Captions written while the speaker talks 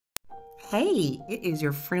Hey, it is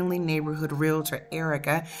your friendly neighborhood realtor,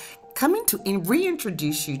 Erica, coming to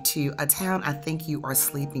reintroduce you to a town I think you are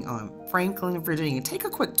sleeping on, Franklin, Virginia. Take a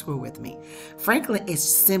quick tour with me. Franklin is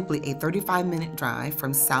simply a 35-minute drive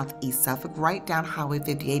from southeast Suffolk, right down Highway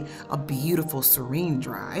 58, a beautiful, serene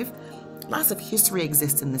drive. Lots of history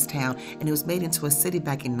exists in this town, and it was made into a city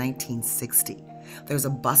back in 1960. There's a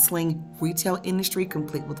bustling retail industry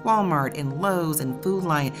complete with Walmart and Lowe's and Food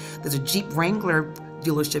Lion. There's a Jeep Wrangler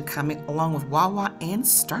dealership coming along with Wawa and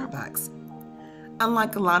Starbucks.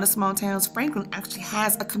 Unlike a lot of small towns, Franklin actually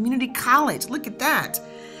has a community college. Look at that.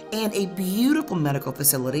 And a beautiful medical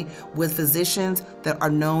facility with physicians that are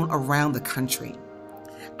known around the country.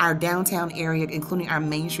 Our downtown area, including our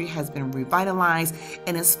main street, has been revitalized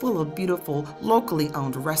and is full of beautiful, locally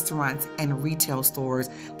owned restaurants and retail stores.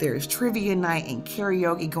 There is trivia night and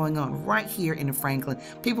karaoke going on right here in Franklin.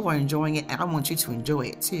 People are enjoying it, and I want you to enjoy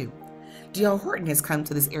it too. D.R. Horton has come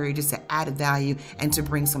to this area just to add value and to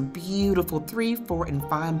bring some beautiful 3, 4, and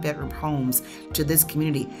 5-bedroom homes to this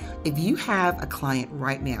community. If you have a client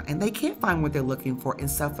right now and they can't find what they're looking for in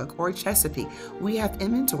Suffolk or Chesapeake, we have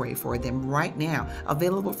inventory for them right now,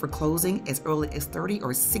 available for closing as early as 30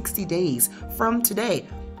 or 60 days from today.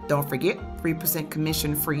 Don't forget, 3%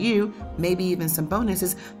 commission for you, maybe even some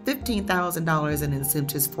bonuses, $15,000 in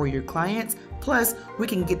incentives for your clients. Plus, we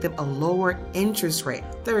can get them a lower interest rate.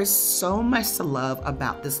 There is so much to love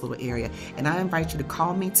about this little area, and I invite you to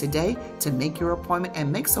call me today to make your appointment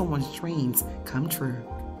and make someone's dreams come true.